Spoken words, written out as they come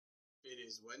It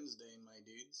is Wednesday, my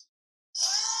dudes.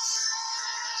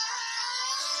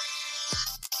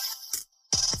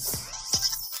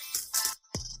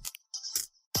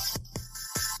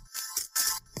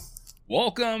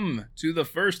 Welcome to the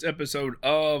first episode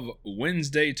of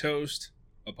Wednesday Toast,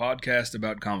 a podcast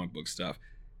about comic book stuff.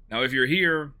 Now, if you're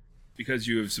here because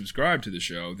you have subscribed to the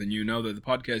show, then you know that the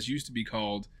podcast used to be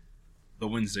called the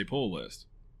Wednesday Pull List.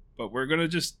 But we're going to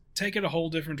just take it a whole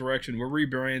different direction. We're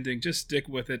rebranding. Just stick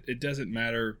with it. It doesn't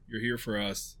matter. You're here for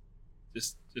us.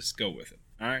 Just go with it.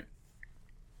 All right?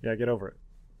 Yeah, get over it.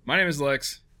 My name is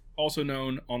Lex, also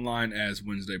known online as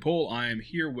Wednesday Pull. I am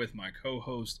here with my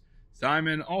co-host,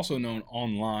 Simon, also known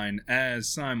online as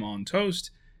Simon Toast,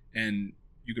 and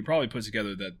you could probably put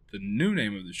together that the new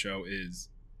name of the show is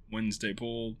Wednesday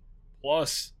Pull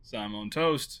plus Simon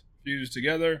Toast fused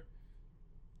together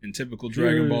in typical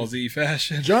Dragon Ball Z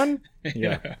fashion. John?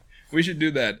 Yeah. We should do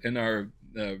that in our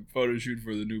photo shoot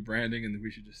for the new branding, and then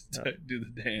we should just do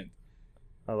the dance.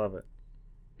 I love it.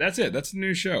 That's it. That's the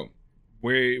new show.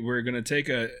 We're gonna take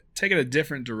it a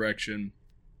different direction.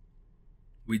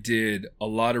 We did a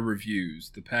lot of reviews.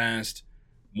 The past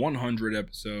 100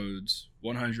 episodes,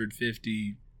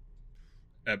 150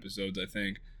 episodes, I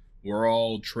think, were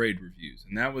all trade reviews.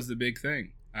 And that was the big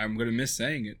thing. I'm going to miss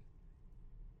saying it.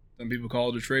 Some people call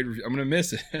it a trade review. I'm going to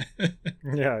miss it.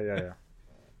 Yeah.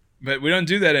 But we don't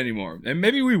do that anymore. And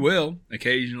maybe we will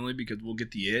occasionally because we'll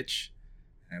get the itch.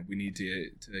 And we need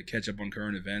to catch up on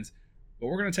current events. But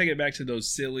we're going to take it back to those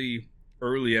silly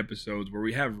early episodes where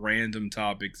we have random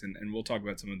topics, and we'll talk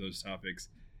about some of those topics.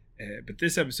 But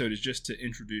this episode is just to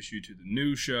introduce you to the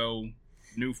new show,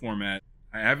 new format.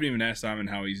 I haven't even asked Simon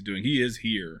how he's doing. He is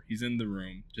here. He's in the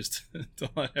room. Just to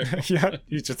let everyone Yeah,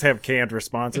 you just have canned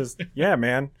responses. Yeah,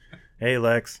 man. Hey,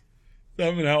 Lex.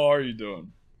 Simon, how are you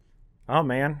doing? Oh,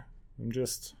 man. I'm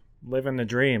just living the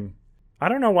dream. I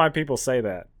don't know why people say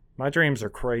that. My dreams are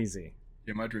crazy.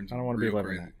 Yeah, my dreams are I don't want to be living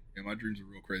crazy. that. Yeah, my dreams are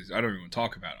real crazy. I don't even want to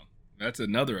talk about them. That's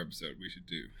another episode we should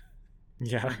do.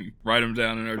 Yeah. Write them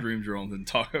down in our dream journals and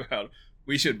talk about them.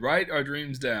 We should write our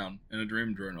dreams down in a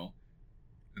dream journal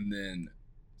and then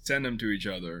send them to each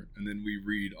other, and then we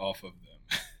read off of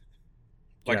them.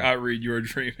 Like Yeah. I read your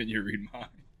dream and you read mine.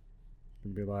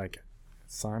 It'd be like,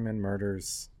 Simon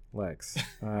murders Lex.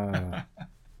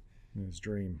 His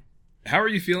dream. How are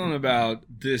you feeling about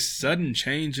this sudden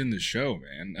change in the show,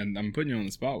 man? And I'm putting you on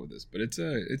the spot with this, but it's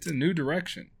a new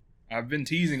direction. I've been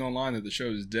teasing online that the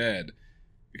show is dead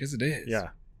because it is.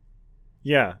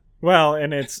 Yeah. Well,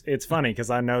 and it's funny because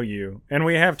I know you, and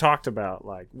we have talked about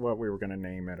like what we were going to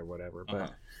name it or whatever.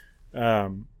 But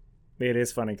it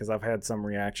is funny because I've had some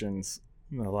reactions,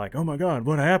 you know, like, "Oh my God,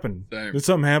 what happened? Same. Did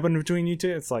something happen between you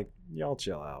two?" It's like, y'all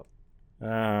chill out.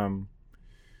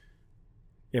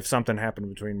 If something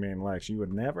happened between me and Lex, you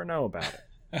would never know about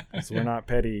it. So we're not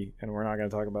petty, and we're not going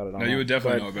to talk about it. No, you would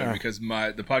definitely know about it because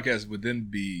the podcast would then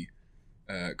be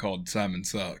called Simon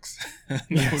Sucks.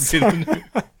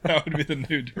 That would be the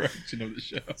new direction of the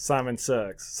show. Simon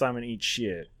sucks. Simon eats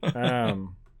shit.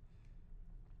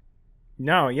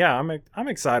 No, yeah, I'm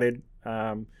excited.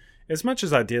 As much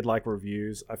as I did like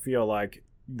reviews, I feel like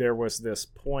there was this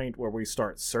point where we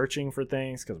start searching for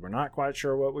things because we're not quite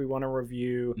sure what we want to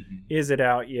review. Mm-hmm. Is it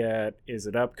out yet? Is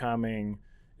it upcoming?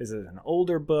 Is it an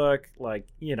older book? Like,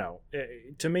 you know,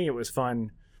 to me it was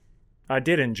fun. I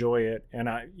did enjoy it, and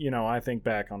I think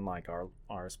back on like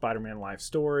our Spider-Man life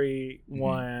story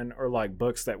one, or like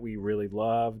books that we really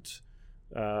loved,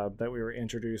 that we were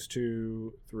introduced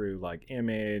to through like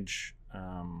Image.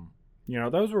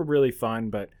 Those were really fun,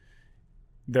 but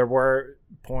there were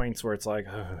points where it's like,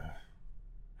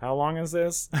 how long is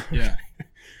this? Yeah.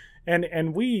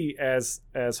 and we as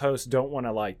hosts don't want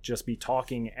to like just be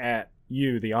talking at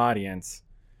you, the audience,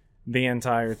 the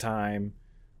entire time.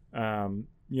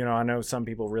 I know some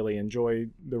people really enjoy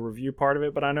the review part of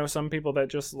it, but I know some people that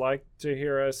just like to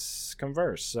hear us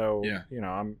converse. So, yeah.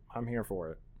 I'm here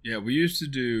for it. Yeah, we used to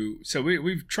do, so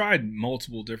we've tried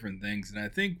multiple different things, and I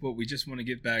think what we just want to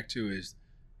get back to is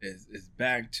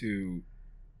back to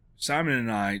Simon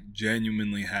and I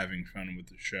genuinely having fun with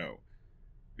the show.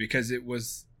 Because it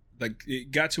was, like,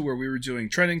 it got to where we were doing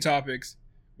trending topics,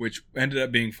 which ended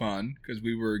up being fun, because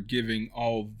we were giving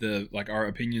all the, like, our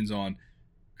opinions on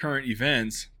current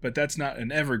events, but that's not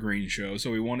an evergreen show,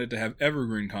 so we wanted to have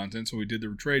evergreen content, so we did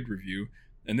the trade review,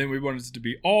 and then we wanted it to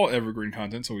be all evergreen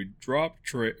content, so we dropped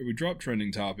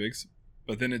trending topics,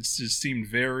 but then it just seemed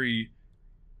very,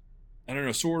 I don't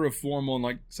know, sort of formal, and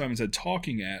like Simon said,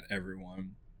 talking at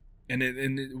everyone, and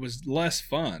it was less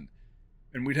fun.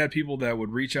 And we'd had people that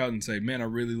would reach out and say, man, I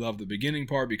really love the beginning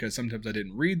part because sometimes I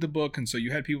didn't read the book. And so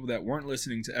you had people that weren't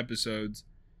listening to episodes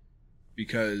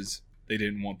because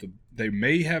they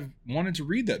may have wanted to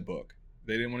read that book.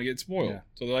 They didn't want to get spoiled. Yeah.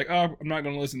 So they're like, oh, I'm not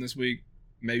going to listen this week.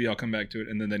 Maybe I'll come back to it.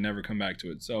 And then they never come back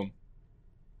to it. So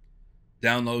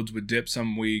downloads would dip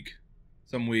some weeks,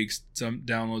 some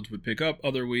downloads would pick up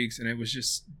other weeks. And it was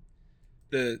just,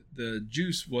 the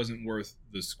juice wasn't worth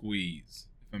the squeeze.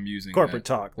 If I'm using corporate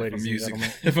talk, ladies and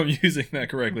gentlemen. If I'm using that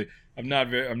correctly, I'm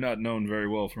not known very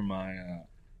well for my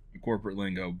corporate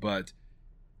lingo, but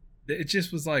it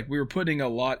just was like we were putting a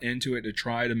lot into it to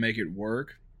try to make it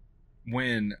work,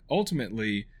 when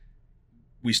ultimately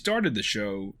we started the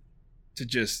show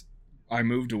I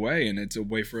moved away, and it's a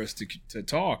way for us to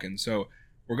talk. And so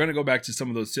we're going to go back to some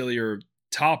of those sillier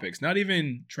topics, not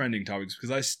even trending topics,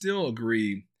 because I still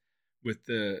agree with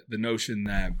the notion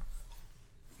that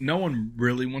no one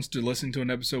really wants to listen to an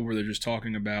episode where they're just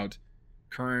talking about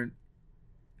current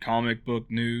comic book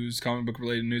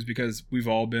related news, because we've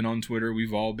all been on Twitter,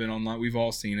 we've all been online, we've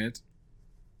all seen it.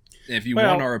 If you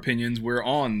want our opinions, we're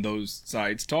on those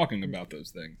sites talking about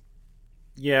those things.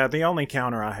 Yeah, the only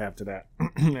counter I have to that,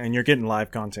 and you're getting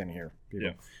live content here, people.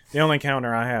 Yeah. The only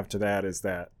counter I have to that is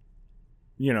that,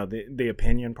 the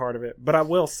opinion part of it. But I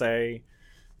will say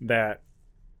that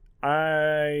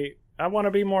I want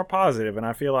to be more positive, and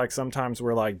I feel like sometimes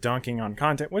we're like dunking on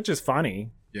content, which is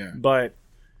funny. Yeah. But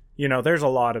there's a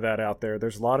lot of that out there.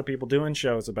 There's a lot of people doing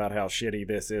shows about how shitty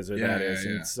this is or that is,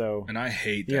 and so. And I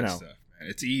hate that stuff, man.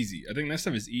 It's easy. I think that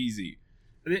stuff is easy.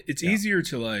 It's easier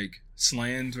to like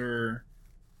slander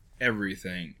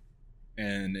everything,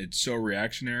 and it's so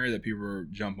reactionary that people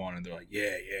jump on and they're like,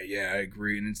 yeah, I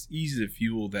agree, and it's easy to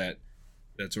fuel that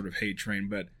sort of hate train,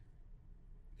 but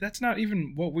that's not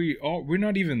even what we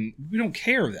don't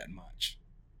care that much.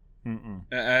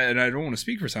 And I don't want to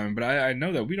speak for Simon, but I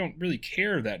know that we don't really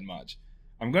care that much.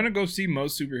 I'm gonna go see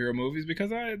most superhero movies because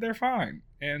they're fine,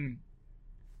 and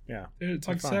it's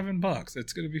like $7.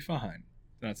 It's gonna be fine.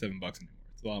 It's not $7 anymore.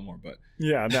 It's a lot more, but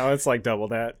no, it's like double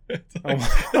that. it's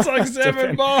like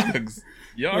 $7.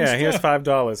 Here's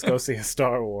 $5. Go see a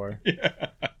Star Wars. Yeah.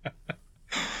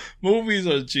 Movies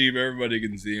are cheap. Everybody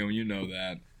can see them. You know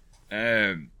that.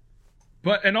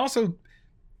 And also,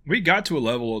 we got to a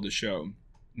level of the show,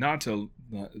 not to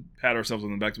pat ourselves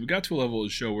on the back, but we got to a level of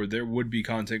the show where there would be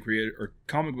content creator or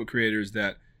comic book creators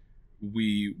that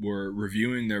we were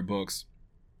reviewing their books,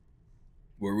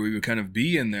 where we would kind of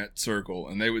be in that circle,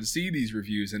 and they would see these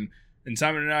reviews. And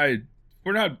Simon and I,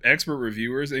 we're not expert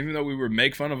reviewers, even though we would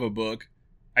make fun of a book.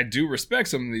 I do respect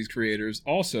some of these creators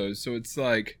also. So it's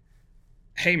like,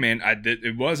 hey man,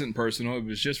 it wasn't personal. It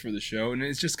was just for the show. And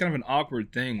it's just kind of an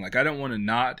awkward thing. Like, I don't want to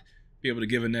not be able to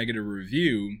give a negative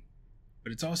review,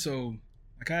 but it's also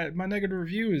like my negative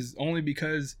review is only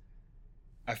because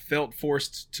I felt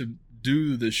forced to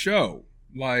do the show.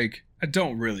 Like, I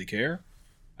don't really care.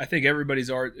 I think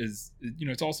everybody's art is,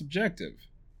 it's all subjective.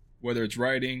 Whether it's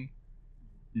writing,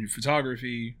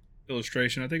 photography,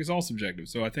 illustration, I think it's all subjective.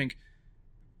 So I think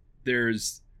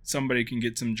somebody can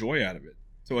get some joy out of it.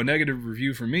 So a negative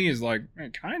review for me is like,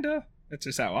 kinda. That's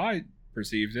just how I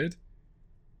perceived it.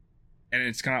 And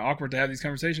it's kind of awkward to have these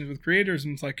conversations with creators,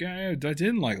 and it's like, I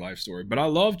didn't like Life Story, but I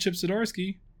love Chip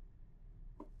Zdarsky.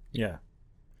 Yeah.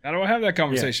 How do I have that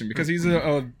conversation? Because he's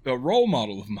a role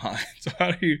model of mine. So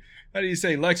how do you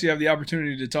say, Lex, you have the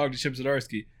opportunity to talk to Chip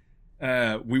Zdarsky.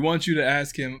 We want you to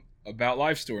ask him about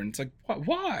Life Story. And it's like, what?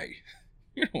 Why?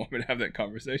 You don't want me to have that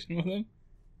conversation with him?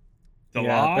 The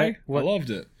lie? I loved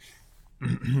it.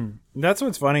 That's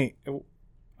what's funny.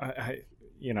 I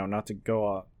not to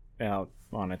go out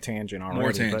on a tangent already.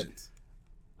 More tangents.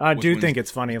 But I do think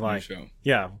it's funny, like, show?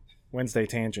 Yeah, Wednesday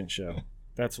Tangent Show.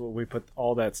 That's what we put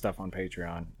all that stuff on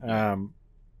Patreon.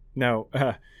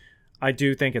 I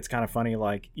do think it's kind of funny,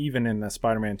 like, even in the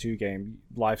Spider-Man 2 game,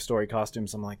 Life Story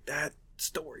costumes, I'm like, that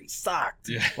story sucked.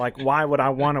 Yeah. Like, why would I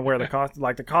want to wear the costume?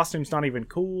 Like, the costume's not even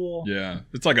cool. Yeah.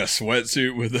 It's like a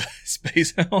sweatsuit with a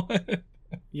space helmet.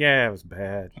 Yeah, it was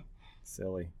bad.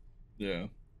 Silly. Yeah.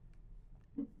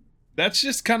 That's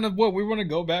just kind of what we want to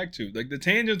go back to. Like, the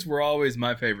tangents were always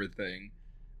my favorite thing.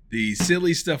 The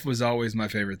silly stuff was always my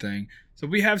favorite thing. So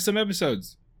we have some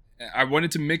episodes. I wanted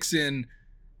to mix in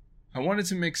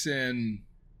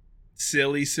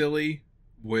silly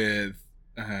with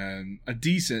a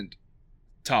decent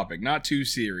topic, not too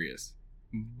serious,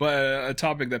 but a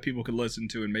topic that people could listen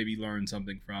to and maybe learn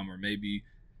something from, or maybe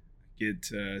get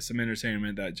some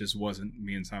entertainment that just wasn't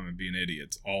me and Simon being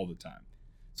idiots all the time.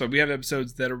 So we have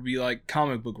episodes that'll be like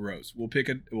comic book roast. We'll pick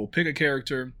a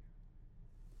character,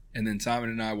 and then Simon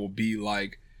and I will be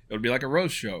like, it'll be like a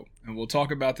roast show, and we'll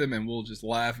talk about them, and we'll just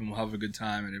laugh, and we'll have a good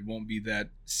time, and it won't be that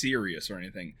serious or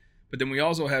anything. But then we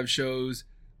also have shows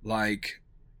like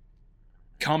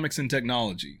Comics and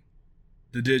Technology,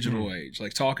 the digital age,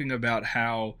 like talking about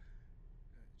how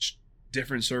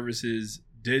different services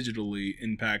digitally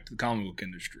impact the comic book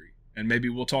industry. And maybe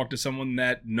we'll talk to someone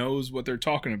that knows what they're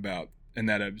talking about in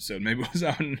that episode. Maybe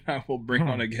I will bring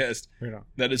on a guest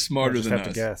that is smarter than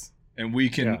us. Guess. And we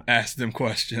can ask them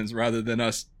questions rather than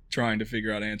us trying to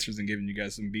figure out answers and giving you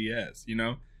guys some BS, you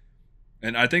know?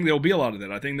 And I think there'll be a lot of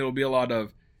that. I think there'll be a lot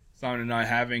of Simon and I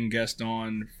having guests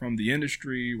on from the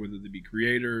industry, whether they be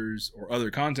creators or other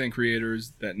content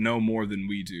creators that know more than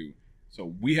we do.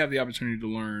 So we have the opportunity to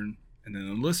learn, and then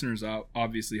the listeners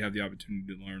obviously have the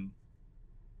opportunity to learn.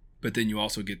 But then you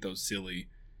also get those silly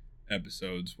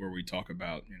episodes where we talk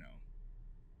about, you know,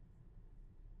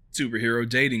 superhero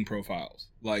dating profiles.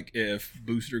 Like if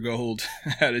Booster Gold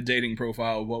had a dating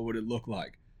profile, what would it look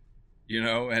like? You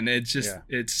know, and it's just,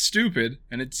 it's stupid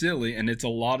and it's silly and it's a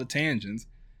lot of tangents.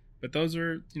 But those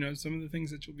are, you know, some of the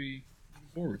things that you'll be looking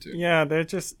forward to. Yeah, they're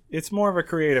just, it's more of a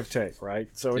creative take, right?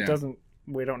 So it doesn't,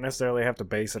 we don't necessarily have to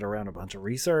base it around a bunch of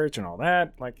research and all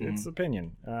that. Like, it's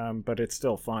opinion. But it's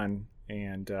still fun.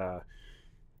 And,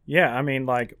 I mean,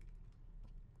 like,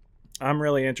 I'm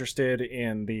really interested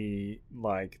in the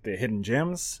hidden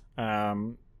gems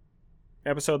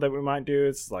episode that we might do.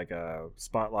 It's like a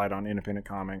spotlight on independent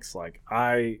comics. Like,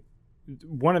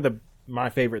 one of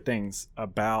my favorite things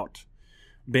about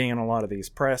being in a lot of these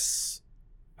press,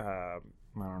 I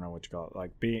don't know what you call it,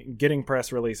 like getting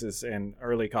press releases and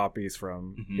early copies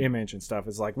from Image and stuff,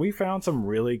 is like we found some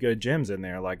really good gems in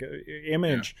there. Like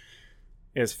Image,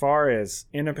 as far as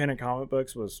independent comic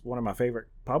books, was one of my favorite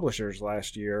publishers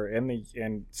last year,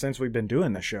 and since we've been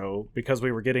doing the show, because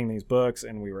we were getting these books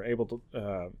and we were able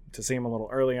to see them a little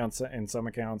early on in some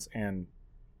accounts, and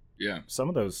some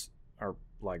of those are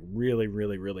like really,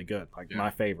 really, really good, like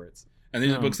my favorites. And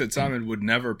these are books that Simon would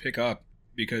never pick up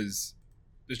because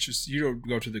it's just, you don't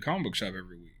go to the comic book shop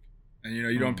every week, and you know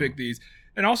you don't pick these.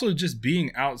 And also just being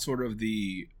out sort of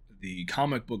the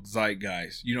comic book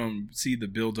zeitgeist, you don't see the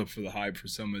build up for the hype for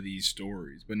some of these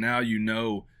stories. But now you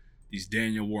know these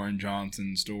Daniel Warren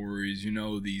Johnson stories, you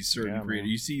know these certain creators.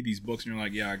 You see these books and you're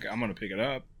like, yeah, I'm gonna pick it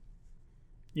up.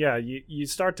 Yeah, you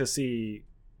start to see.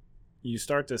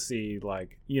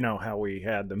 Like, you know how we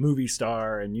had the movie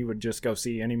star, and you would just go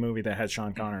see any movie that had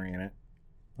Sean Connery in it.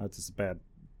 That's just a bad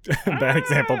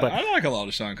example, but I like a lot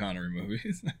of Sean Connery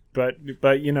movies.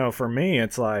 but you know, for me,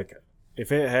 it's like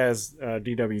if it has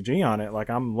DWG on it, like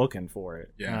I'm looking for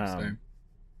it. Yeah, same.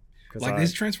 Like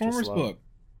this Transformers book.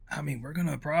 I mean, we're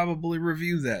gonna probably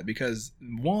review that because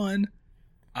 1,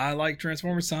 I like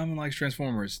Transformers. Simon likes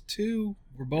Transformers. 2,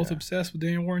 we're both obsessed with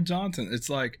Daniel Warren Johnson.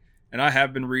 It's like. And I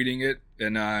have been reading it,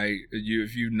 and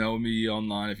if you know me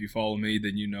online, if you follow me,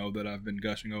 then you know that I've been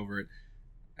gushing over it.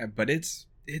 But it's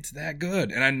that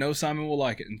good, and I know Simon will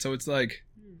like it, and so it's like,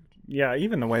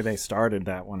 even the way they started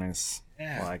that one is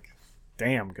like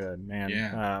damn good, man.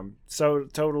 Yeah. So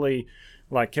totally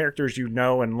like characters you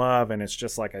know and love, and it's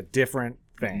just like a different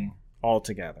thing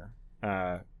altogether.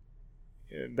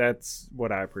 That's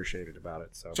what I appreciated about it.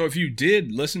 So if you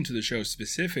did listen to the show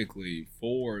specifically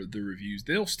for the reviews,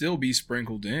 they'll still be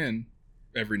sprinkled in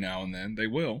every now and then. They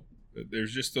will.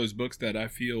 There's just those books that I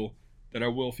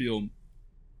will feel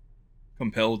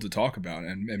compelled to talk about,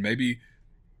 and maybe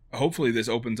hopefully this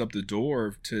opens up the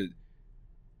door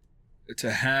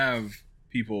to have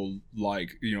people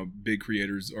like, you know, big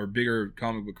creators or bigger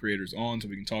comic book creators on, so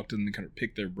we can talk to them and kind of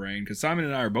pick their brain, because Simon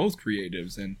and I are both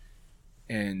creatives, and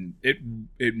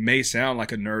it may sound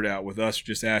like a nerd out with us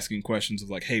just asking questions of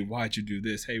like, hey, why'd you do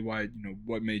this? Hey,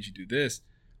 what made you do this?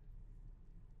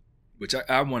 Which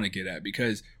I want to get at,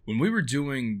 because when we were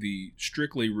doing the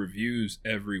strictly reviews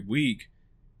every week,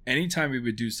 anytime we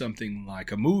would do something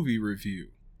like a movie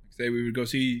review, like say we would go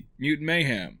see Mutant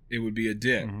Mayhem, it would be a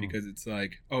dip because it's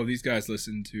like, oh, these guys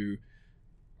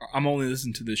I'm only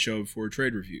listening to this show for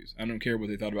trade reviews. I don't care what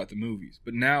they thought about the movies.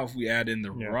 But now if we add in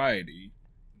the variety,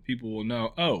 people will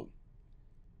know, oh,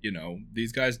 you know,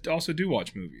 these guys also do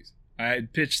watch movies. I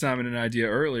had pitched Simon an idea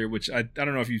earlier, which I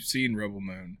don't know if you've seen Rebel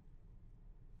Moon.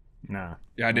 Nah.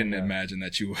 Yeah, I didn't imagine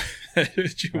that you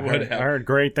would have. I heard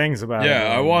great things about it. Yeah,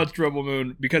 I watched Rebel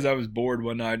Moon because I was bored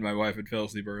one night. My wife had fell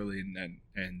asleep early,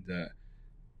 and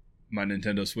my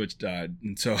Nintendo Switch died,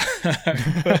 and so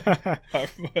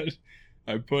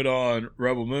I put on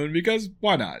Rebel Moon because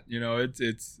why not? You know,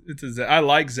 I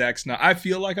like Zack Snyder. I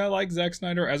feel like I like Zack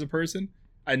Snyder as a person.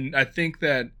 I think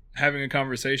that having a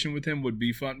conversation with him would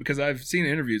be fun because I've seen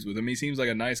interviews with him. He seems like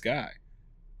a nice guy.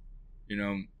 You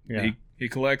know, he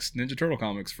collects Ninja Turtle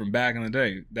comics from back in the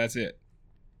day. That's it.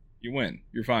 You win.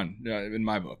 You're fine. In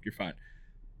my book, you're fine.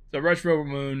 So I watched Rebel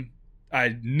Moon.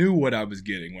 I knew what I was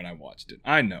getting when I watched it.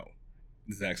 I know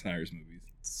Zack Snyder's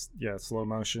movies. Yeah, slow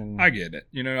motion. I get it.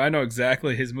 You know, I know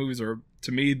exactly his movies are,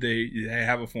 to me, they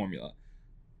have a formula.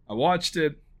 I watched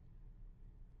it,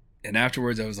 and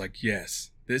afterwards I was like,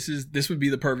 yes, this would be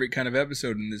the perfect kind of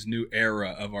episode in this new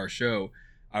era of our show.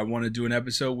 I want to do an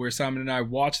episode where Simon and I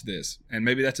watch this, and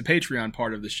maybe that's a Patreon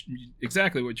part of this.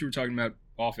 Exactly what you were talking about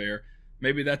off air.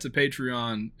 Maybe that's a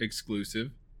Patreon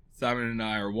exclusive. Simon and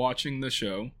I are watching the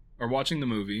show, or watching the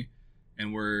movie,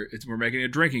 and we're making a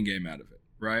drinking game out of it,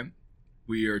 right?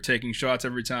 We are taking shots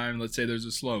every time. Let's say there's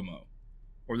a slow-mo,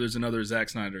 or there's another Zack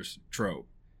Snyder's trope.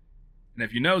 And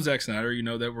if you know Zack Snyder, you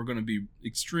know that we're going to be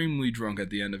extremely drunk at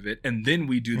the end of it, and then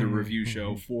we do the review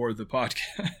show for the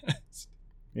podcast.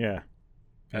 Yeah.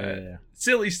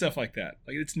 Silly stuff like that.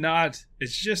 Like,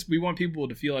 it's just we want people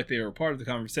to feel like they are a part of the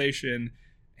conversation,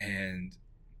 and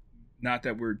not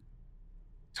that we're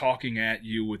talking at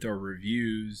you with our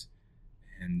reviews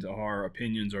and our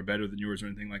opinions are better than yours or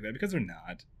anything like that, because they're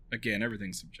not. Again,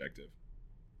 everything's subjective.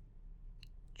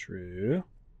 True.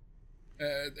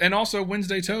 And also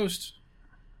Wednesday Toast.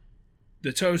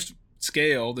 The toast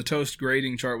scale, the toast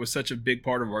grading chart was such a big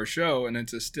part of our show, and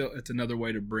it's another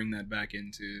way to bring that back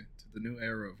into the new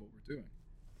era of what we're doing.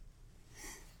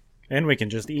 And we can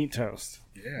just eat toast.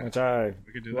 Yeah. Which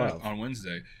we could do that on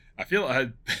Wednesday. I feel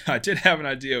I did have an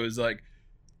idea. It was like,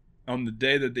 on the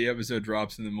day that the episode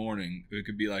drops in the morning, it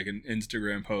could be like an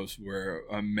Instagram post where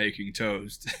I'm making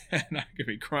toast and I could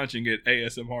be crunching it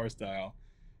ASMR style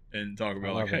and talk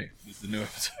about like, hey, this is a new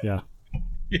episode. Yeah.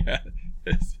 Yeah,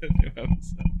 it's a new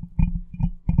episode.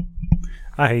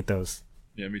 I hate those.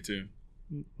 Yeah, me too.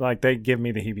 Like, they give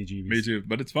me the heebie-jeebies. Me too,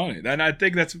 but it's funny. And I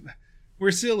think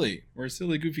we're silly. We're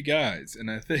silly, goofy guys. And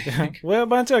I think we're a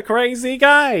bunch of crazy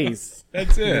guys.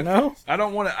 That's it. You know?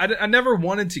 I never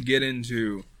wanted to get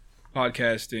into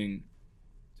podcasting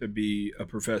to be a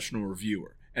professional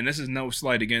reviewer, and this is no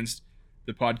slight against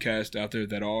the podcast out there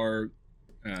that are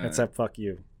except fuck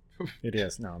you. It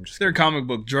is. No, I'm just they're kidding. comic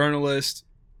book journalists,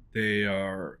 they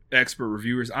are expert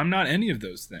reviewers. I'm not any of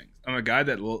those things. I'm a guy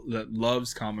that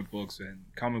loves comic books and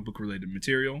comic book related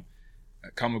material,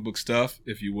 comic book stuff,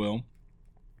 if you will.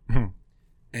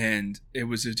 And it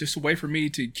was just a way for me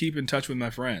to keep in touch with my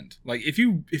friend. Like, if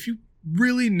you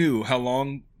really knew how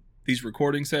long these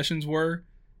recording sessions were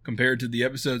compared to the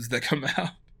episodes that come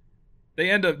out,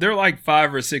 they're like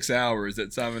 5 or 6 hours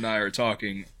that Simon and I are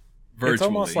talking virtually. It's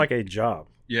almost like a job.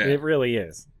 Yeah, it really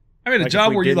is. I mean, a like,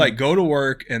 job where you like go to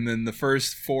work, and then the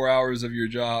first 4 hours of your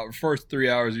job, first 3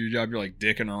 hours of your job, you're like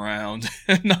dicking around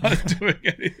and not doing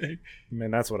anything. I mean,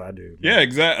 that's what I do. Yeah,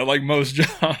 exactly. Like most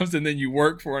jobs, and then you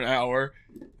work for an hour,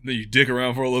 and then you dick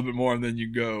around for a little bit more, and then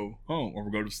you go home or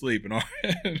go to sleep. And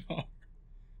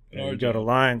you go to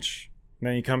lunch, and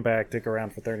then you come back, dick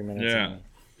around for 30 minutes.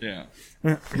 Yeah,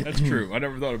 that's true. I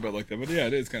never thought about it like that, but yeah,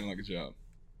 it is kind of like a job.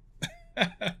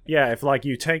 Yeah, if like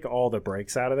you take all the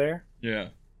breaks out of there. Yeah.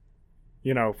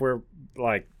 You know, if we're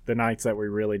like the nights that we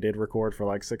really did record for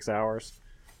like 6 hours.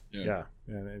 Yeah.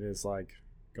 And it is like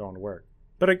going to work.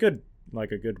 But a good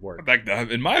work.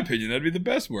 In my opinion, that'd be the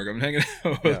best work. I'm hanging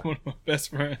out with one of my best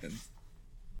friends.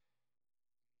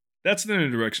 That's the new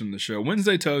direction of the show.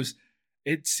 Wednesday Toast,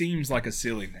 it seems like a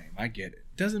silly name. I get it.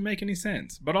 It doesn't make any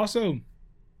sense. But also,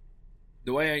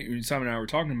 the way Simon and I were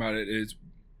talking about it is,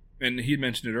 and he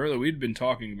mentioned it earlier, we'd been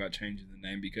talking about changing the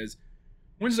name because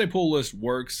Wednesday Pull List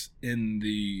works in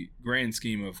the grand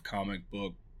scheme of comic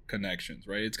book connections,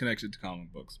 right? It's connected to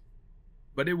comic books.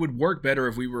 But it would work better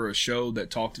if we were a show that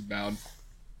talked about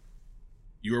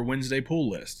your Wednesday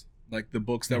Pull List. Like the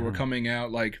books that were coming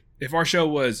out. Like if our show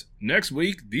was next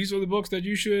week, these are the books that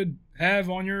you should have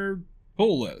on your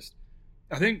pull list.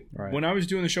 I think when I was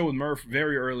doing the show with Murph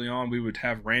very early on, we would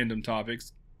have random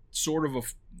topics, sort of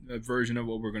a version of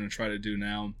what we're going to try to do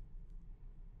now.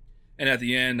 And at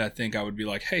the end, I think I would be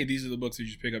like, hey, these are the books that you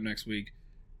should pick up next week.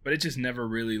 But it just never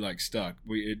really like stuck.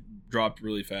 It dropped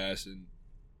really fast. And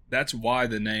that's why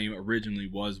the name originally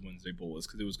was Wednesday Pull List,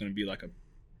 because it was going to be like a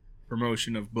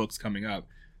promotion of books coming up.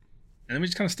 And then we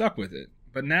just kind of stuck with it.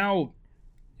 But now,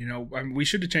 you know, I mean, we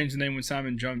should have changed the name when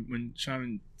Simon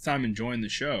joined the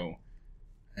show.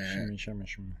 And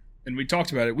we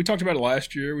talked about it. We talked about it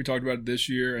last year. We talked about it this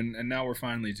year. And now we're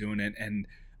finally doing it. And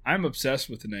I'm obsessed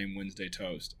with the name Wednesday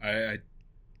Toast. I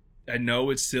know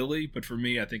it's silly, but for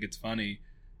me, I think it's funny.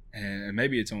 And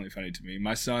maybe it's only funny to me.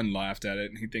 My son laughed at it,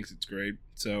 and he thinks it's great.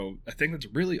 So I think that's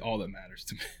really all that matters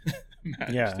to me.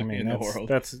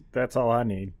 That's all I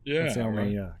need. Yeah, that's the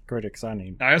only critics I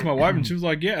need. I asked my wife, and she was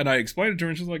like, "Yeah," and I explained it to her,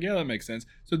 and she was like, "Yeah, that makes sense."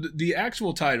 So the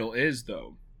actual title is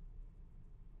though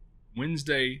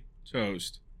Wednesday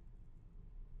Toast,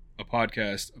 a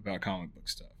podcast about comic book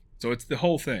stuff. So it's the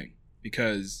whole thing.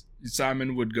 because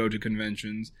Simon would go to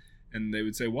conventions and they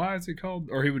would say, why is it called,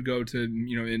 or he would go to,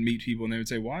 and meet people and they would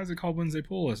say, why is it called Wednesday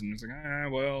Pull List? And it's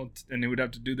like, well, and he would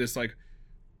have to do this like,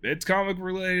 it's comic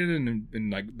related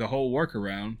and like the whole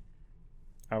workaround.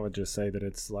 I would just say that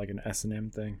it's like an S&M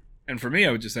thing. And for me,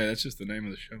 I would just say that's just the name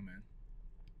of the show, man.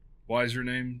 Why is your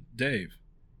name Dave?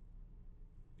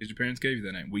 Because your parents gave you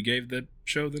the name. We gave the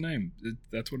show the name.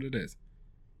 That's what it is.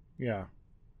 Yeah.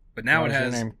 But now Why it is your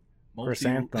has name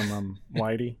Chrysanthemum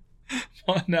Whitey.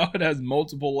 Now it has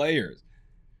multiple layers.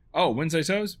 Oh, Wednesday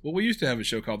Toast? Well, we used to have a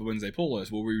show called the Wednesday Pull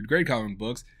List where we would grade comic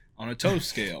books on a toast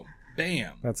scale.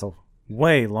 Bam. That's a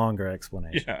way longer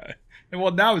explanation. Yeah. And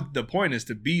well, now the point is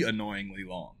to be annoyingly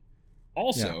long.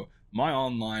 Also, my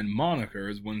online moniker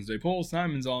is Wednesday Pull.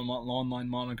 Simon's online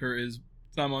moniker is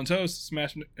Simon Toast.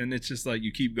 Smash, and it's just like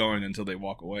you keep going until they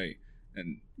walk away,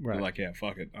 and you're like, yeah,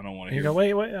 fuck it, I don't want to hear. You go,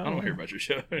 wait, I don't want to hear about your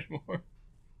show anymore.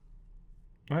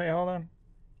 Wait, hold on.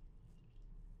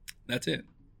 That's it.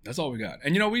 That's all we got.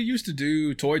 And we used to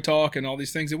do Toy Talk and all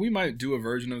these things, and we might do a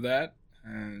version of that.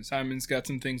 Simon's got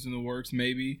some things in the works,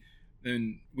 maybe.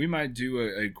 Then we might do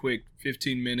a quick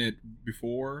 15-minute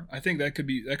before. I think that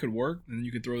could work, and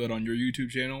you could throw that on your YouTube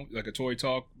channel, like a Toy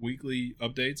Talk weekly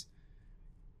updates.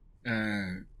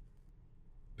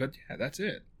 But yeah, that's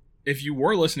it. If you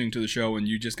were listening to the show and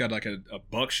you just got like a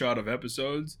buckshot of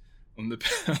episodes on the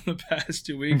past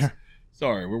 2 weeks,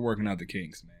 sorry, we're working out the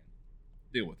kinks, man.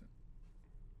 Deal with it.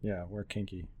 Yeah, we're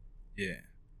kinky. Yeah.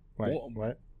 Wait,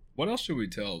 what? What else should we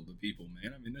tell the people,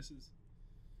 man? I mean, this is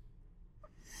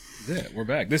it. We're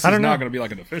back. This is not going to be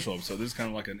like an official episode. This is kind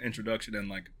of like an introduction and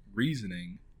like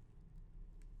reasoning.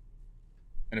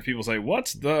 And if people say,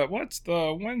 "What's the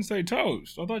Wednesday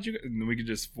Toast?" I thought and we could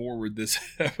just forward this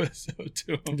episode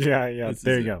to them. Yeah.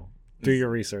 There you go. Do your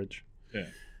research.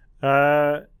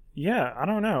 Yeah. Yeah. I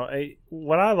don't know.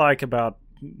 What I like about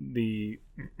the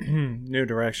new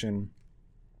direction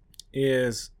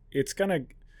is it's gonna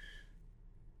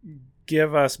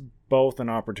give us both an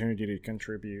opportunity to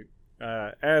contribute.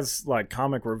 As like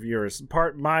comic reviewers,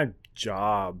 my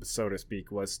job, so to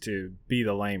speak, was to be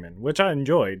the layman, which I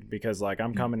enjoyed because like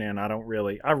I'm coming in, I know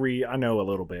a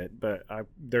little bit, but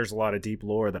there's a lot of deep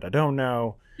lore that I don't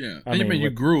know. Yeah. You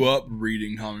grew up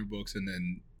reading comic books and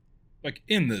then like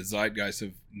in the zeitgeist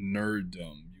of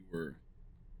nerddom, you were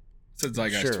said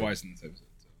zeitgeist twice in this episode.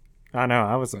 So. I know,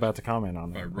 I was about to comment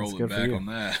on that. I roll it back on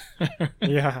that.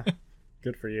 Yeah.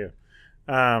 Good for you.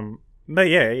 But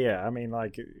yeah. I mean,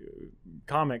 like,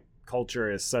 comic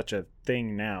culture is such a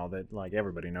thing now that like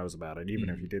everybody knows about it, even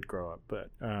if you did grow up. But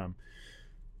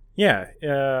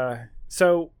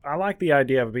so I like the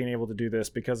idea of being able to do this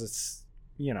because it's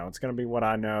it's going to be what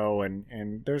I know,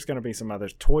 and there's going to be some other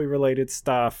toy related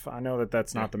stuff. I know that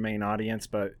that's not the main audience,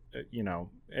 but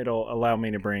it'll allow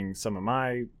me to bring some of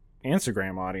my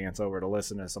Instagram audience over to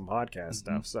listen to some podcast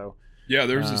stuff. So. Yeah,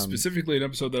 there's specifically an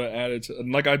episode that I added to,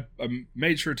 and like I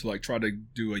made sure to like try to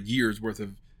do a year's worth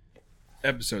of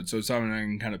episodes, so Simon and I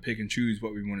can kind of pick and choose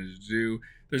what we wanted to do.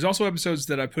 There's also episodes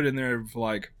that I put in there for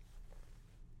like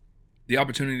the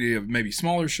opportunity of maybe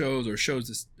smaller shows or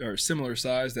shows that are similar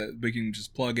size that we can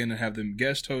just plug in and have them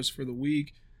guest host for the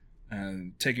week,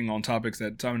 and taking on topics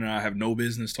that Simon and I have no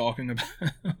business talking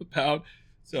about.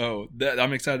 So that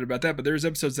I'm excited about that. But there's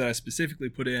episodes that I specifically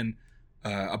put in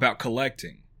about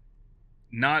collecting.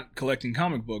 Not collecting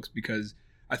comic books, because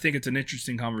I think it's an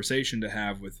interesting conversation to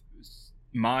have with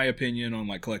my opinion on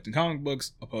like collecting comic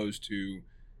books opposed to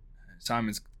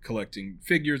Simon's collecting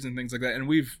figures and things like that. And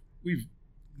we've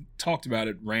talked about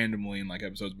it randomly in like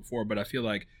episodes before, but I feel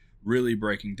like really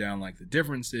breaking down like the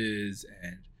differences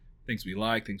and things we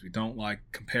like, things we don't like,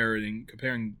 comparing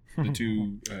the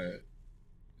two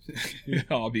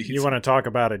hobbies. You want to talk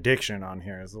about addiction on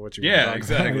here is what you want to talk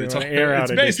exactly.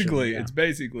 About. It's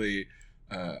basically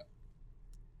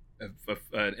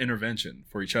an intervention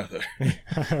for each other.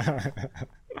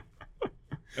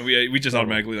 And we just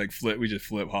automatically like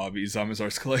flip hobbies. Simon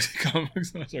starts collecting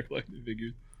comics and I start collecting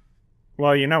figures.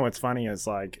 Well, what's funny is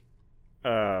like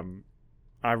I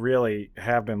really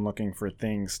have been looking for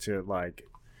things to like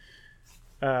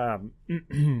kind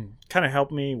of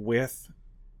help me with,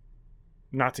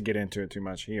 not to get into it too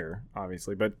much here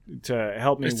obviously, but to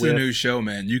help me it's a new show,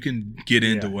 man. You can get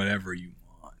into whatever you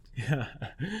want. Yeah.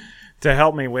 To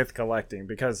help me with collecting,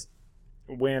 because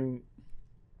when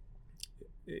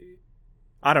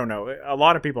I don't know, a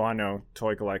lot of people I know,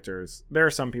 toy collectors, there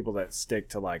are some people that stick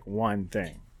to like one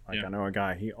thing. Like I know a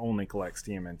guy, he only collects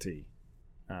TMNT,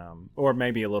 or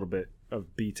maybe a little bit of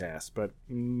BTAS, but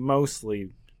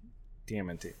mostly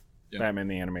TMNT, Batman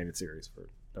the Animated Series, for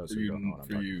those who don't know what I'm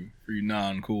talking about. For you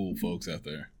non-cool folks out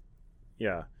there.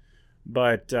 Yeah.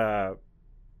 But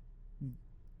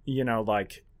you know,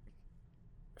 like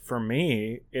for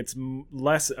me, it's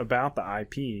less about the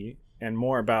IP and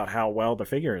more about how well the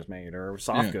figure is made or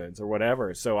soft goods or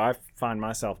whatever. So I find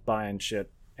myself buying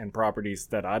shit and properties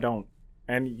that I don't.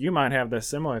 And you might have this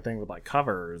similar thing with like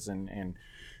covers and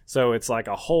so it's like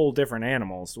a whole different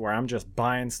animals where I'm just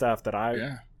buying stuff that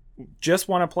I just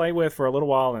want to play with for a little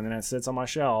while, and then it sits on my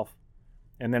shelf,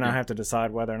 and then I have to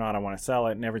decide whether or not I want to sell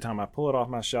it. And every time I pull it off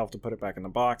my shelf to put it back in the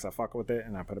box, I fuck with it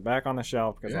and I put it back on the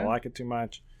shelf because I like it too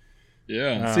much.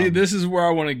 Yeah. See, this is where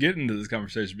I want to get into this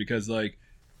conversation because, like,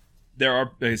 there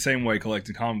are the same way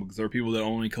collecting comic books. There are people that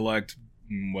only collect,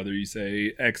 whether you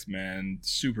say X-Men,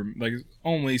 like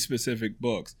only specific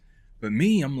books. But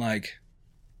me, I'm like,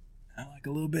 I like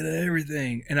a little bit of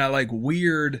everything, and I like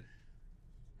weird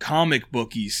comic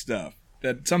booky stuff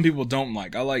that some people don't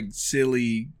like. I like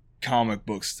silly comic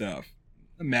book stuff.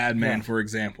 Madman, for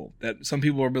example, that some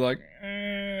people will be like,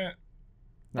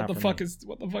 what the fuck is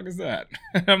that?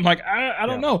 I'm like, I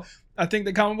don't know. I think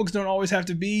that comic books don't always have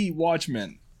to be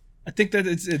Watchmen. I think that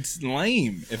it's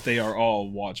lame if they are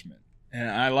all Watchmen. And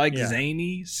I like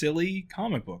zany, silly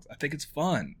comic books. I think it's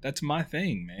fun. That's my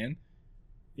thing, man.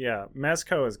 Yeah,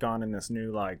 Mezco has gone in this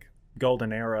new like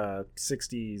golden era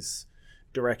 60s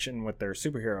direction with their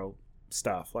superhero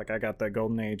stuff. Like I got the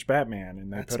Golden Age Batman,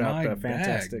 and they put out the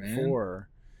Fantastic Four,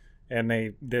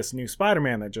 and this new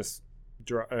Spider-Man that just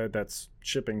that's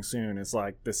shipping soon is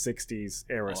like the 60s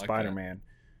era Spider-Man.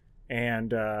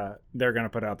 And they're going to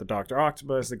put out the Dr.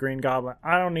 Octopus, the Green Goblin.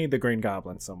 I don't need the Green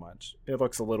Goblin so much. It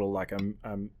looks a little like a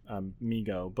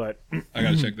Mego, but I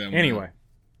got to check that one anyway. Out.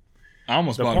 I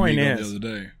almost bought a Mego the other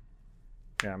day.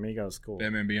 Yeah, Mego's cool.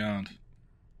 Batman Beyond.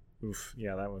 Oof,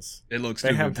 yeah, that was... It looks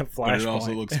stupid, have the but it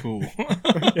also looks cool.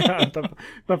 Yeah,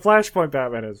 the Flashpoint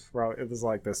Batman is probably... It was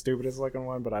like the stupidest looking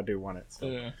one, but I do want it. So.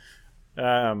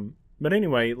 Yeah. But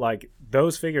anyway, like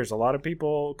those figures, a lot of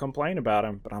people complain about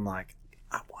them, but I'm like,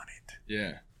 I want it.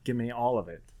 Yeah. Give me all of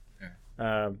it.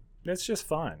 Yeah. It's just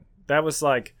fun. That was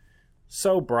like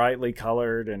so brightly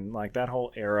colored, and like that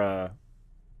whole era,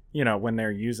 you know, when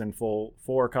they're using full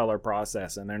 4-color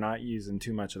process and they're not using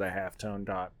too much of the halftone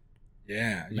dot.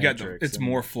 Yeah, you got it's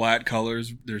more flat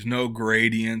colors. There's no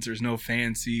gradients. There's no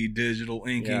fancy digital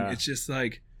inking. Yeah. It's just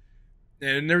like,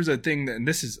 and there's a thing that, and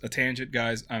this is a tangent,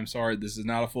 guys. I'm sorry, this is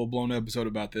not a full blown episode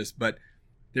about this, but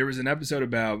there was an episode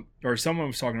about, or someone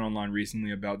was talking online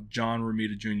recently about John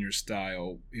Romita Jr.'s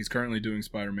style. He's currently doing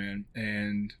Spider-Man,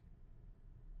 and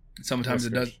sometimes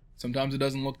it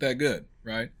doesn't look that good,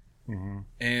 right? Mm-hmm.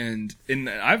 And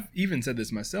I've even said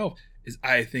this myself.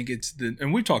 I think it's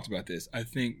and we've talked about this. I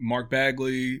think Mark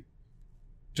Bagley,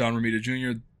 John Romita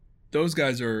Jr., those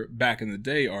guys are back in the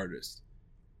day artists.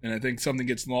 And I think something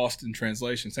gets lost in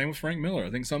translation. Same with Frank Miller. I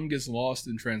think something gets lost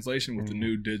in translation with the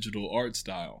new digital art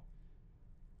style.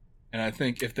 And I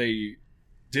think if they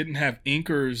didn't have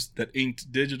inkers that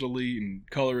inked digitally and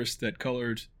colorists that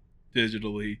colored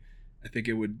digitally, I think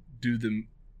it would do them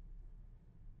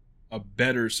a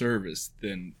better service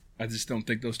than... I just don't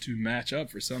think those two match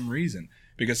up for some reason.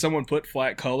 Because someone put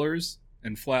flat colors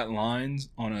and flat lines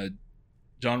on a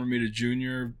John Romita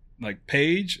Jr. like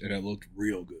page, and it looked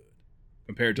real good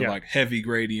compared to like heavy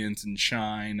gradients and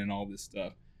shine and all this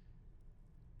stuff.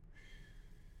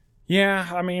 Yeah,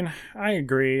 I mean, I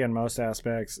agree in most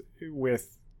aspects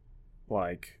with,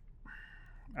 like,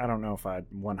 I don't know if I'd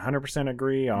 100%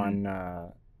 agree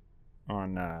on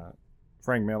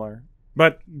Frank Miller,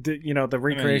 but the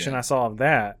recreation I saw of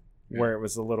that, where it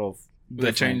was a little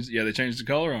different. They changed the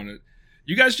color on it.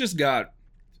 You guys just got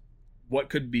what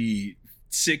could be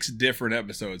 6 different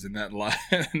episodes in that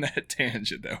in that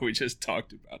tangent that we just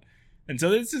talked about. And so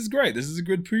this is great. This is a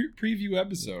good preview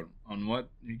episode on what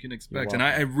you can expect. And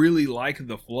I really like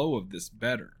the flow of this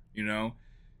better,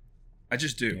 I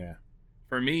just do. Yeah.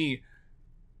 For me,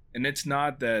 and it's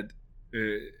not that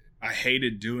I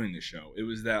hated doing the show. It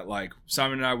was that, like,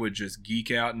 Simon and I would just geek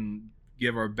out and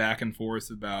give our back and forth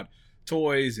about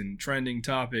toys and trending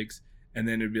topics, and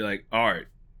then it'd be like, all right,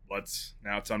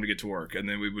 now it's time to get to work, and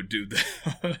then we would do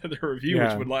the review,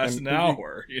 which would last an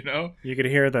hour. You could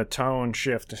hear the tone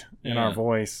shift in our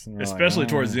voice, especially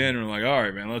towards the end. We're like, all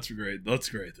right, man, let's grade this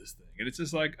thing, and it's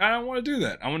just like, I don't want to do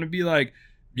that. I want to be like,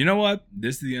 you know what?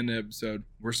 This is the end of the episode.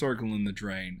 We're circling the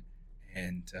drain,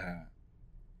 and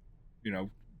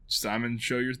Simon,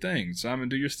 show your thing. Simon,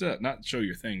 do your stuff. Not show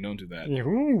your thing. Don't do that.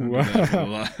 Ooh.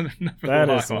 That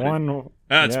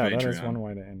is one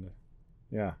way to end it.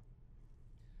 Yeah.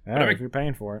 If you're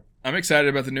paying for it. I'm excited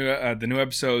about the new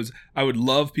episodes. I would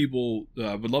love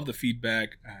would love the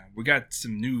feedback. We got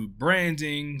some new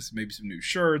brandings, maybe some new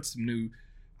shirts, some new.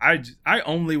 I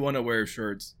only want to wear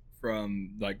shirts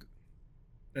from like,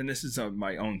 and this is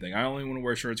my own thing. I only want to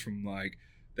wear shirts from like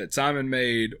that Simon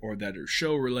made, or that are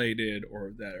show related,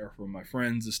 or that are from my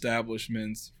friends'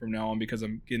 establishments from now on, because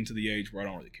I'm getting to the age where I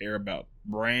don't really care about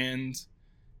brands.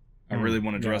 I really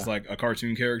want to dress like a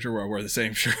cartoon character where I wear the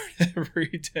same shirt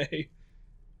every day.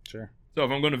 Sure. So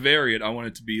if I'm going to vary it, I want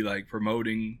it to be like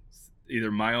promoting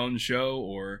either my own show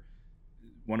or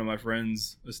one of my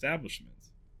friends' establishments.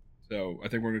 So I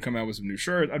think we're going to come out with some new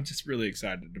shirts. I'm just really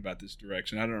excited about this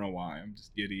direction. I don't know why. I'm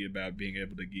just giddy about being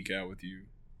able to geek out with you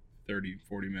 30,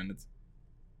 40 minutes.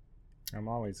 I'm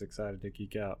always excited to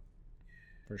geek out.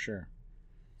 For sure.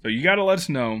 So you got to let us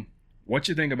know what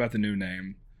you think about the new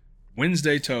name.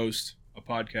 Wednesday Toast, a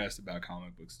podcast about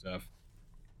comic book stuff.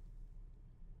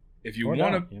 If you want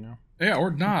to, yeah,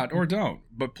 or not, or don't.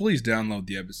 But please download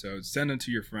the episodes. Send it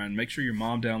to your friend. Make sure your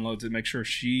mom downloads it. Make sure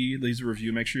she leaves a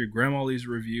review. Make sure your grandma leaves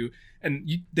a review. And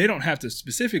they don't have to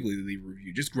specifically leave a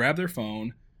review. Just grab their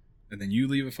phone, and then you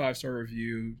leave a 5-star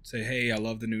review. Say, hey, I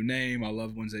love the new name. I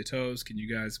love Wednesday Toast. Can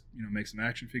you guys, make some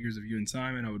action figures of you and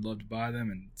Simon? I would love to buy them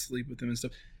and sleep with them and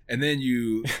stuff. And then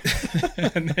you,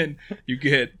 and then you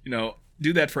get,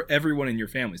 do that for everyone in your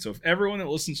family. So if everyone that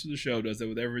listens to the show does that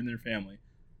with everyone in their family,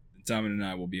 then Simon and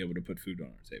I will be able to put food on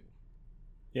our table.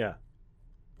 Yeah,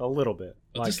 a little bit.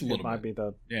 Just a little bit. It might be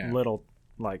the little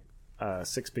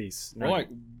 6-piece. We're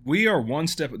we are one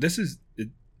step.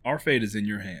 Our fate is in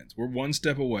your hands. We're one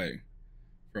step away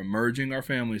from merging our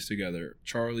families together,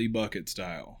 Charlie Bucket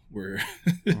style, where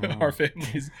our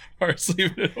families are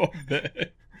sleeping in one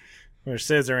bed. We're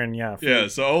scissoring, yeah. Yeah,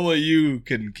 so only you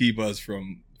can keep us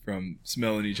from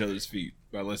smelling each other's feet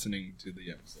by listening to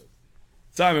the episodes.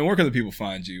 Simon, where can the people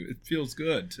find you? It feels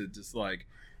good to just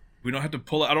we don't have to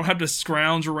pull it. I don't have to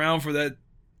scrounge around for that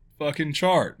fucking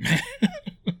chart,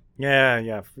 man.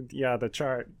 Yeah, the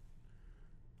chart.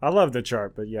 I love the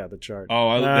chart, but yeah, the chart.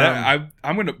 Oh,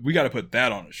 we got to put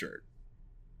that on a shirt.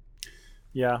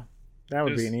 Yeah. That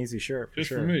would be an easy shirt for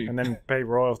sure. For me. And then pay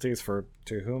royalties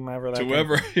to whomever that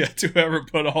to whoever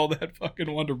put all that fucking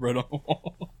Wonder Bread on the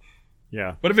wall.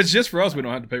 Yeah. But if it's just for us, we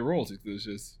don't have to pay royalties. It's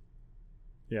just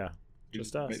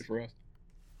just us. Made it for us.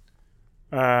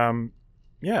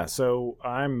 Yeah, so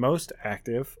I'm most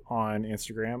active on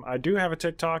Instagram. I do have a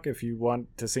TikTok if you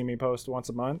want to see me post once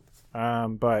a month.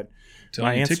 But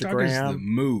my Instagram, TikTok is the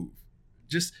move.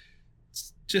 Just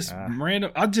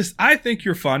random. I think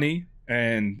you're funny.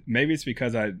 And maybe it's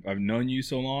because I've known you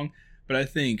so long, but I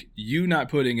think you not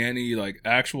putting any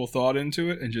actual thought into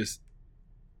it and just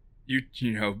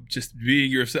just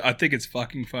being yourself. I think it's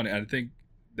fucking funny. I think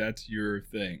that's your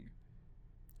thing.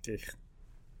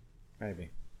 Maybe.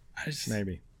 I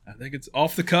think it's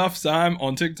off the cuff. Simon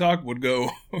on TikTok would go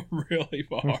really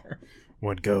far.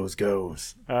 What goes.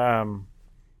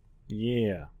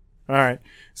 Yeah. All right.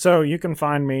 So you can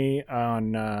find me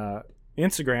on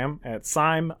Instagram at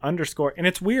Sime_, and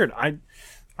it's weird.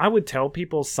 I would tell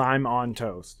people Sime on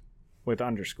toast with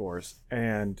underscores,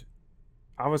 and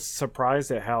I was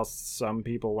surprised at how some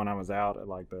people, when I was out at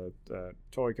the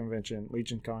toy convention,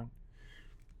 Legion Con,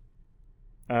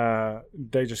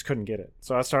 they just couldn't get it.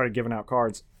 So I started giving out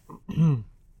cards.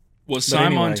 Was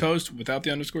Sime on toast without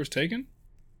the underscores taken?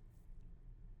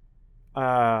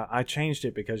 I changed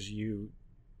it because you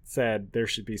said there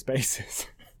should be spaces.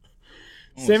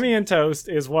 Simeon Toast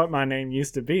is what my name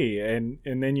used to be, and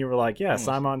then you were like, yeah,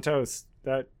 Simon Toast,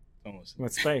 that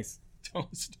with space.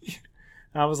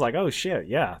 I was like, oh shit,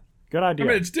 yeah, good idea. I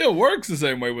mean, it still works the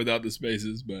same way without the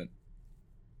spaces, but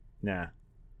nah,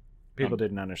 people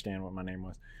didn't understand what my name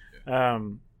was. Yeah.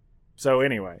 So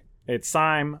anyway, it's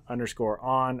Sime_on_toast,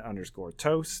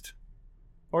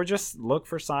 or just look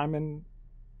for Simon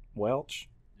Welch.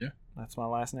 That's my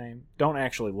last name. Don't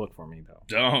actually look for me, though.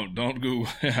 Don't Google.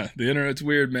 Yeah, the internet's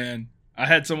weird, man. I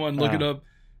had someone look it up,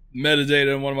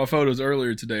 metadata in one of my photos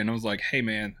earlier today, and I was like, hey,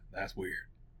 man, that's weird.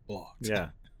 Blocked.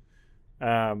 Yeah.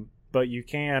 But you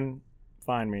can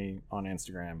find me on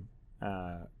Instagram,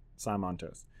 Simon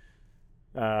Toast.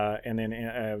 And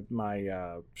then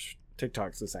my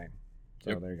TikTok's the same.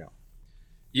 So there you go.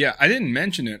 Yeah, I didn't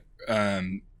mention it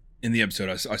in the episode.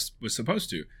 I was supposed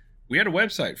to. We had a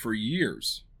website for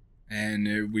years.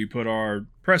 And we put our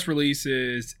press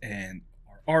releases and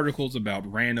our articles about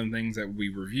random things that we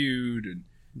reviewed and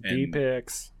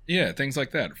D-pics. Yeah, things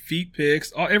like that. Feet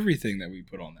pics, everything that we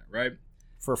put on there, right?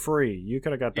 For free. You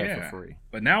could have got that for free.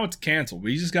 But now it's canceled.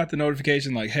 We just got the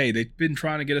notification hey, they've been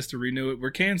trying to get us to renew it. We're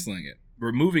canceling it.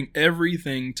 We're moving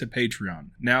everything to Patreon.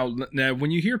 Now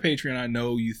when you hear Patreon, I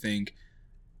know you think,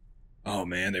 oh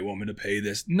man, they want me to pay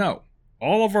this. No.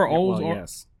 All of our old...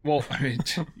 yes. Well, I mean,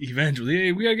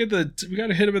 eventually, we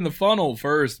gotta hit them in the funnel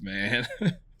first, man.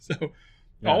 So,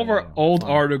 All of our old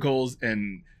Fun. articles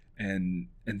and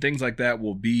things like that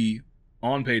will be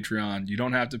on Patreon. You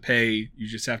don't have to pay. You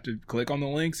just have to click on the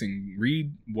links and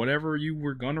read whatever you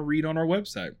were going to read on our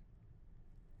website.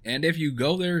 And if you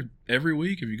go there every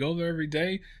week, if you go there every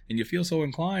day, and you feel so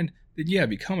inclined, then yeah,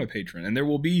 become a patron. And there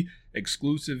will be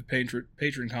exclusive patron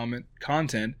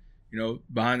content,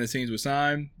 behind the scenes with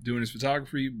Simon, doing his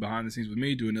photography, behind the scenes with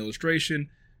me, doing illustration.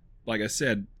 Like I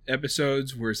said,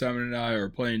 episodes where Simon and I are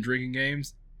playing drinking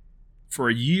games. For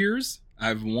years,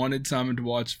 I've wanted Simon to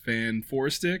watch Fan Four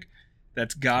Stick.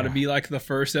 That's got to be like the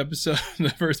first episode,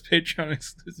 the first Patreon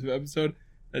exclusive episode.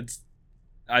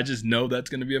 I just know that's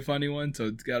going to be a funny one, so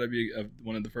it's got to be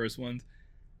one of the first ones.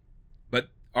 But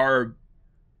our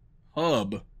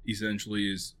hub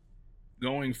essentially is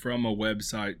going from a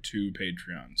website to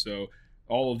Patreon. So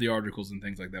all of the articles and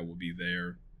things like that will be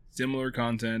there. Similar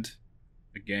content.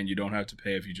 Again, you don't have to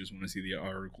pay if you just want to see the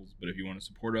articles, but if you want to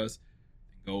support us,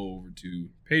 go over to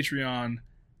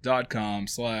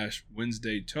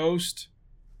patreon.com/Wednesday Toast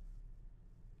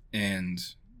and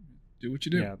do what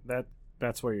you do. Yeah,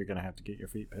 that's where you're gonna have to get your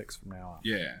feet pics from now on.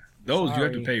 Yeah, those you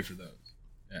have to pay for those.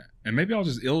 Yeah, and maybe I'll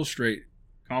just illustrate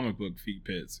comic book feet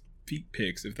pics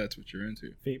if that's what you're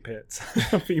into. Feet pits.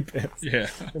 Feet pits. Yeah.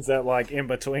 Is that like in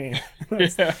between?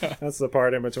 That's the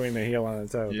part in between the heel and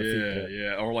the toe.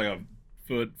 Yeah. Or like a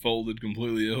foot folded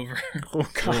completely over. Oh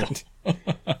God,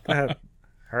 that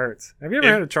hurts. Have you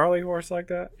ever had a Charlie horse like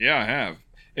that? Yeah, I have.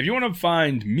 If you want to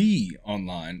find me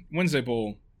online, Wednesday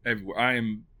Poll everywhere. I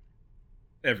am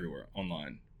everywhere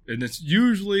online, and it's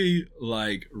usually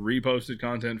like reposted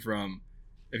content from.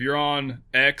 If you're on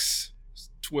X,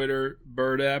 Twitter,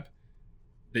 Bird app,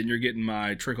 then you're getting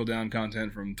my trickle down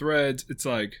content from Threads. It's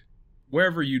like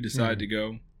wherever you decide to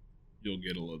go, you'll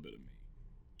get a little bit of me.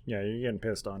 Yeah, you're getting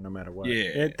pissed on no matter what.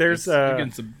 Yeah, there's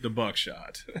against the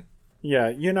buckshot.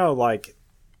 Yeah, like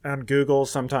on Google,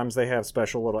 sometimes they have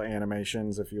special little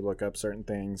animations if you look up certain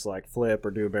things like flip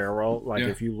or do a barrel roll. Like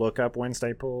if you look up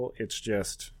Wednesday Pool, it's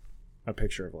just a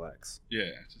picture of Lex. Yeah,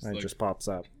 and it just pops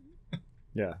up.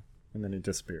 Yeah, and then it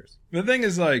disappears. The thing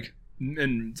is, like,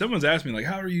 and someone's asked me, like,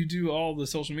 how do you do all the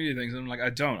social media things? And I'm like, I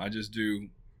don't. I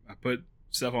put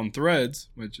stuff on Threads,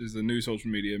 which is the new social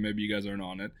media. Maybe you guys aren't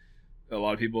on it. A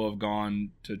lot of people have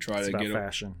gone to try to get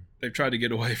fashion. They've tried to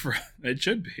get away from. It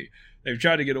should be. They've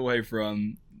tried to get away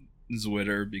from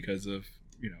Twitter because of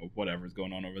whatever's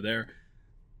going on over there.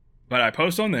 But I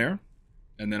post on there,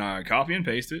 and then I copy and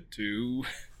paste it to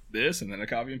this, and then I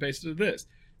copy and paste it to this.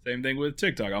 Same thing with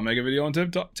TikTok. I'll make a video on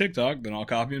TikTok, then I'll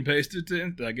copy and paste it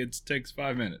to like it takes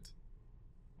 5 minutes.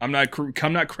 I'm not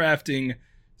crafting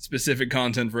specific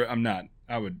content for. I'm not.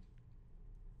 I would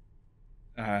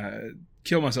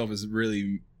kill myself is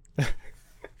really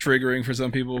triggering for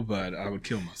some people, but I would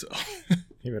kill myself.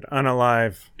 You would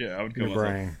unalive. Yeah, I would kill your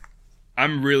myself. brain.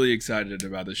 I'm really excited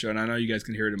about this show, and I know you guys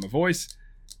can hear it in my voice.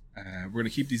 We're going to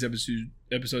keep these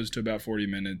episodes to about 40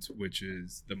 minutes, which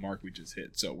is the mark we just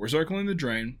hit. So we're circling the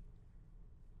drain.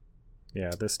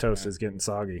 Yeah, this toast is getting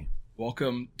soggy.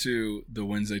 Welcome to the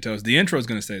Wednesday Toast. The intro is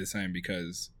going to stay the same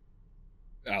because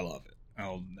I love it.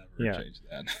 I'll never change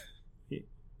that.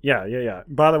 Yeah.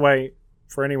 By the way,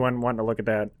 for anyone wanting to look at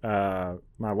that,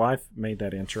 my wife made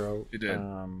that intro. She did.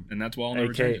 And that's why I'll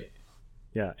never change it.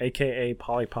 Yeah, a.k.a.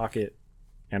 Polly Pocket.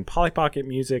 And Polly Pocket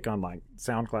Music on like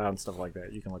SoundCloud and stuff like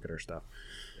that. You can look at her stuff.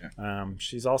 Yeah.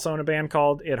 She's also in a band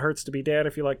called It Hurts to Be Dead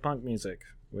if you like punk music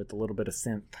with a little bit of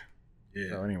synth.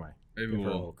 Yeah. So anyway, maybe give her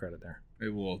a little credit there.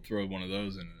 Maybe we'll throw one of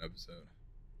those in an episode.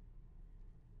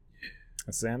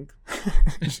 A synth?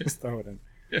 Just throw it in.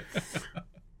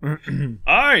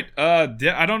 All right.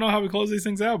 I don't know how we close these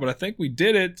things out, but I think we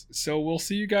did it. So we'll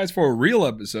see you guys for a real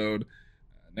episode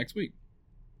next week.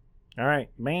 All right.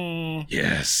 Bye.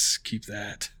 Yes. Keep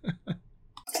that.